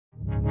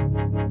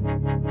Welcome,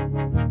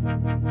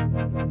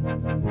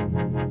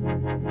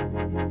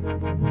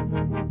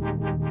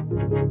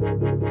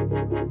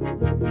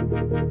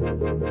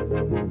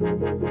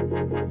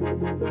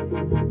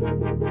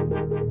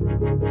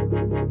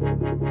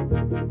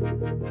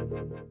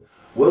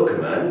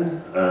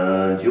 Anne,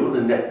 and you're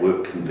the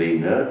network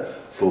convener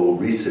for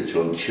research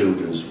on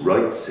children's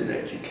rights in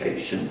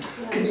education.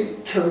 Yeah. Can you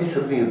tell me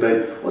something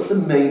about what's the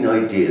main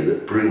idea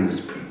that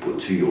brings people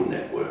to your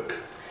network?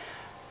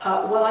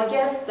 Well, I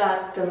guess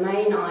that the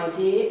main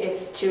idea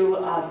is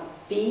to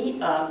be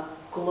a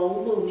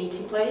global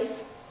meeting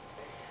place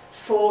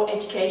for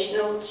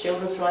educational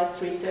children's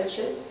rights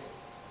researchers.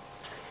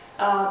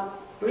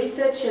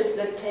 Researchers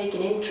that take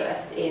an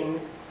interest in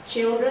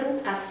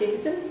children as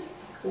citizens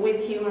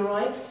with human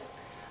rights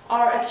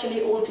are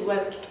actually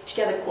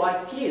altogether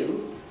quite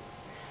few,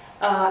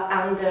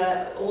 and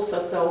also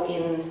so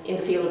in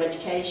the field of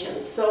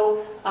education.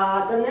 So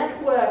the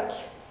network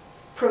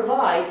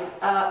provides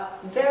a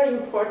very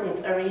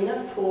important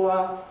arena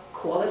for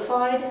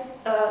qualified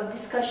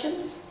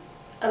discussions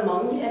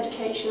among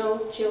educational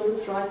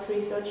children's rights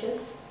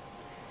researchers,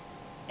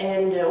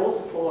 and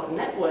also for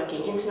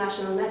networking,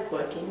 international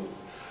networking.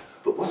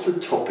 But what's the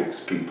topics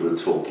people are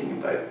talking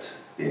about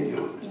in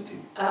your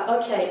meeting?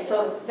 Okay,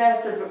 so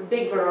there's a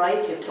big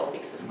variety of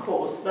topics, of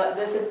course, but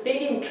there's a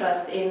big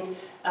interest in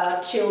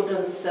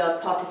children's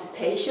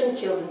participation,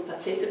 children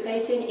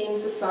participating in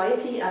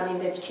society and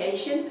in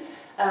education,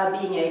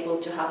 being able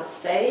to have a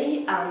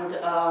say and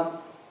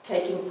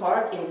taking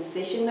part in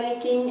decision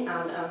making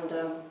and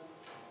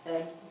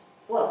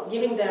well,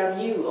 giving their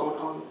view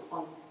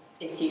on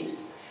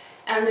issues.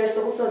 And there's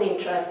also an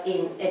interest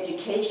in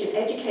education,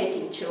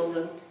 educating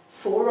children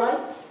for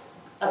rights,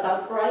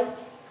 about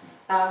rights.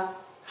 How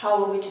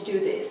are we to do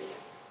this?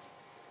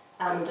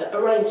 And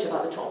a range of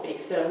other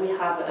topics. We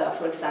have,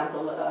 for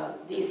example,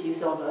 the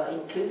issues of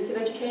inclusive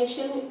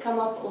education come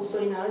up also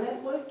in our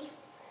network,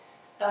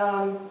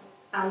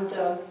 and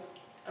a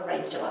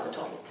range of other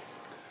topics.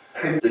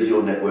 How does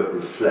your network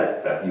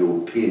reflect that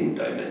European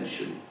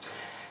dimension?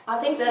 I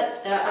think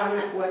that our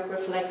network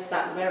reflects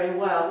that very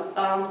well.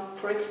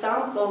 For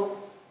example,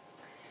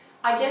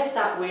 I guess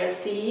that we are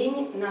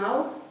seeing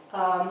now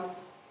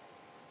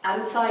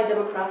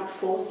anti-democratic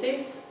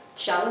forces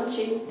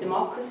challenging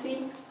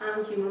democracy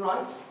and human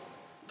rights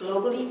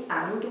globally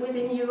and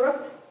within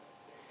Europe.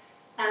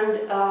 And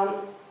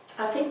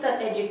I think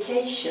that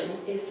education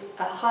is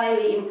a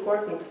highly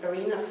important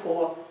arena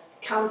for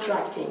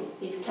counteracting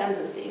these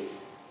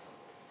tendencies.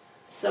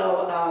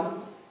 So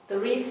the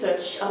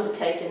research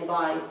undertaken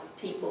by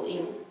people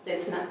in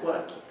this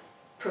network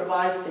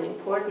provides an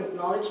important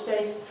knowledge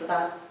base for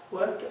that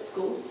work of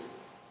schools,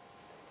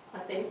 I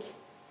think.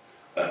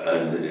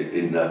 And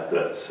in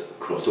that's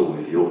across all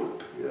of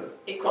Europe, yeah?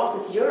 It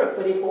crosses Europe,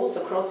 but it also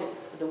crosses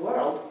the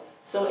world.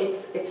 So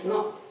it's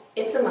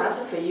a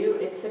matter for you,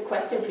 it's a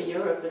question for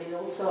Europe, but it's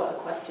also a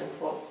question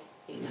for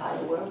the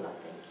entire world, I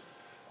think.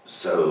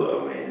 So,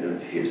 I mean,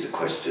 here's a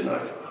question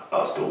I've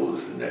asked all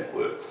of the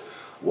networks.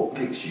 What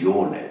makes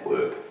your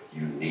network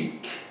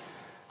unique?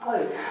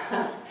 Oh,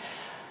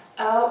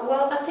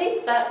 well, I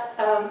think that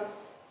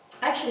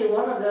actually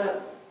one of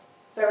the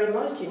very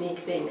most unique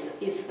things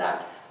is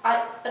that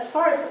as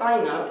far as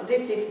I know,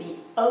 this is the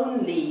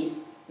only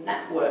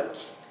network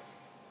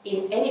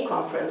in any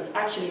conference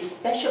actually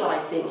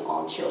specializing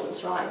on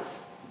children's rights.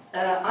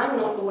 I'm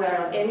not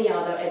aware of any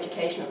other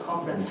educational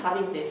conference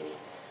having this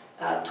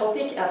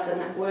topic as a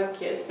network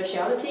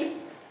speciality.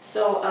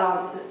 So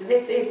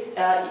this is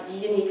a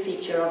unique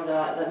feature of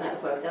the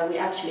network, that we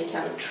actually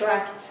can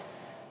attract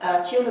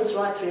children's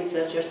rights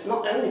researchers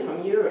not only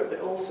from Europe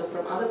but also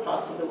from other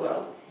parts of the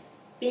world,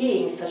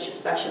 being such a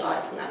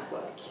specialized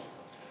network.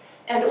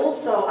 And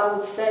also I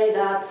would say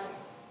that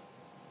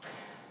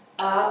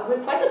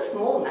we're quite a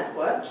small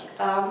network,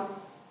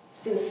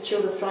 since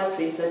children's rights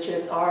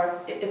researchers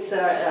it's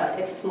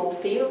a small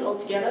field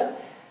altogether.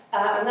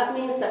 And that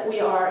means that we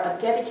are a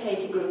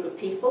dedicated group of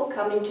people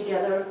coming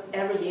together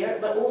every year,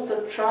 but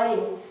also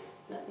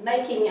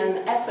making an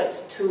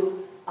effort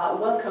to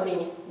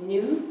welcoming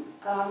new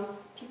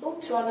people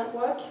to our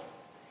network.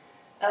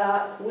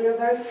 We're a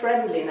very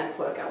friendly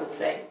network, I would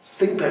say.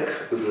 Think back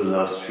over the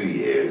last few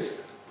years,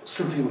 what's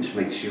something which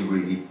makes you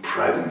really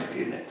proud of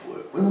your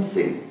network? One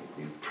thing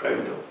you're proud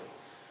of?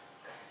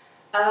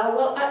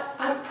 Well,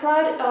 I'm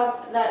proud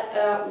of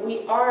that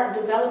we are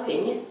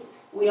developing.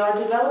 We are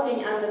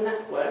developing as a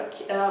network.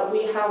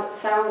 We have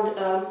found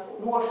a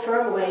more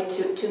firm way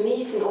to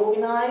meet and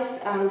organize,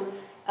 and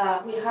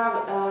we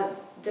have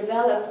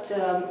developed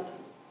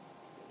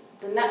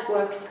the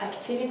network's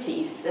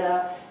activities,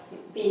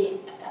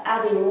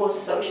 adding more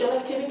social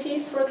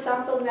activities, for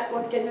example,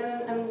 network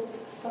dinner and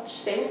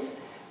such things,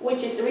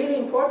 which is really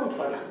important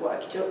for a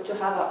network to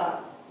have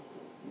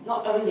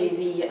not only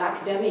the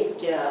academic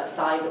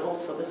side but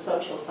also the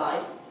social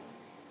side.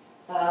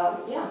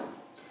 Yeah.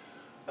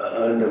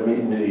 And I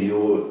mean,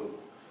 you're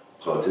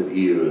part of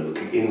EERA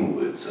looking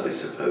inwards, I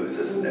suppose,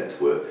 as a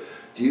network.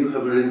 Do you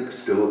have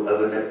links to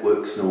other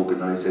networks and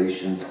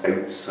organisations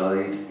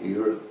outside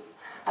EERA?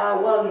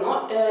 Well,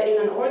 not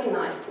in an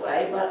organized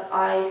way, but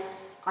I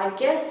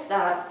guess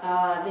that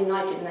the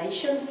United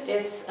Nations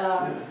is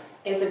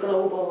a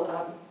global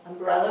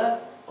umbrella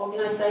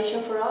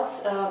organization for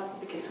us,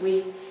 because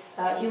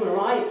human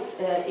rights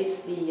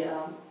is in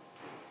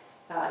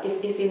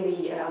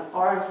the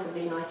arms of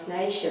the United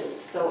Nations.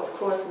 So of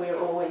course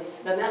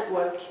the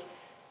network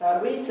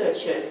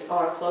researchers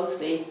are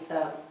closely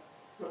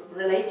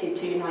related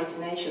to United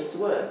Nations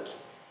work,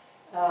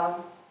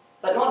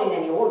 but not in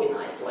any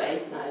organized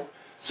way, no.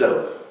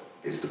 So,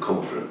 it's the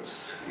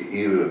conference, the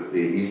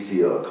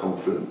EERA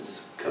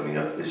conference coming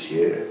up this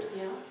year.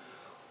 Yeah.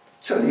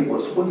 Tell me,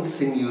 what's one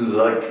thing you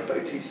like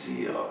about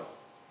EERA?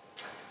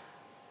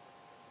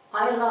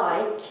 I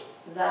like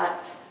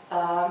that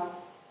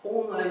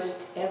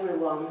almost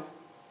everyone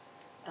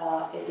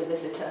is a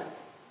visitor.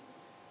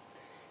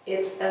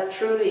 It's a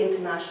truly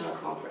international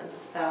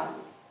conference.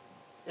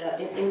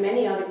 In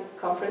many other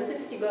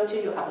conferences you go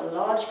to, you have a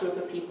large group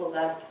of people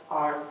that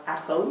are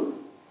at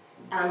home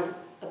and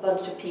a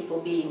bunch of people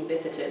being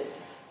visitors.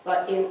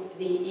 But in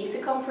the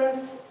EERA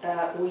conference,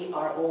 we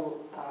are all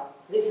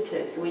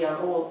visitors.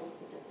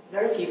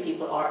 Very few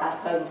people are at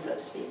home, so to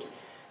speak.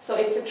 So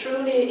it's a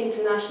truly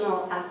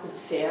international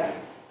atmosphere,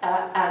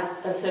 and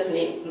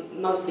certainly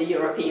mostly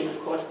European, of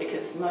course,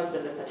 because most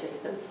of the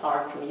participants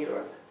are from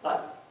Europe.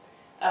 But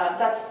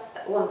that's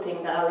one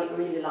thing that I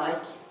really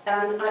like.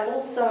 And I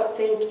also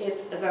think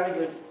it's a very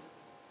good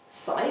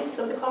size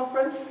of the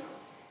conference.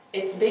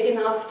 It's big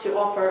enough to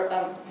offer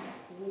a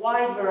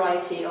wide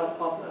variety of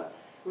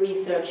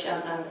research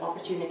and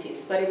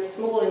opportunities, but it's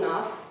small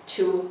enough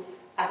to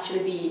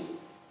actually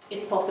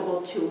it's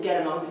possible to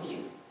get an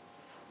overview.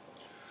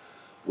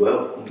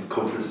 Well, the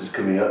conference is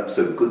coming up,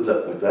 so good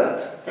luck with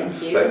that. Thank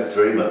you. Thanks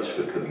very much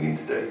for coming in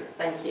today.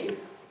 Thank you.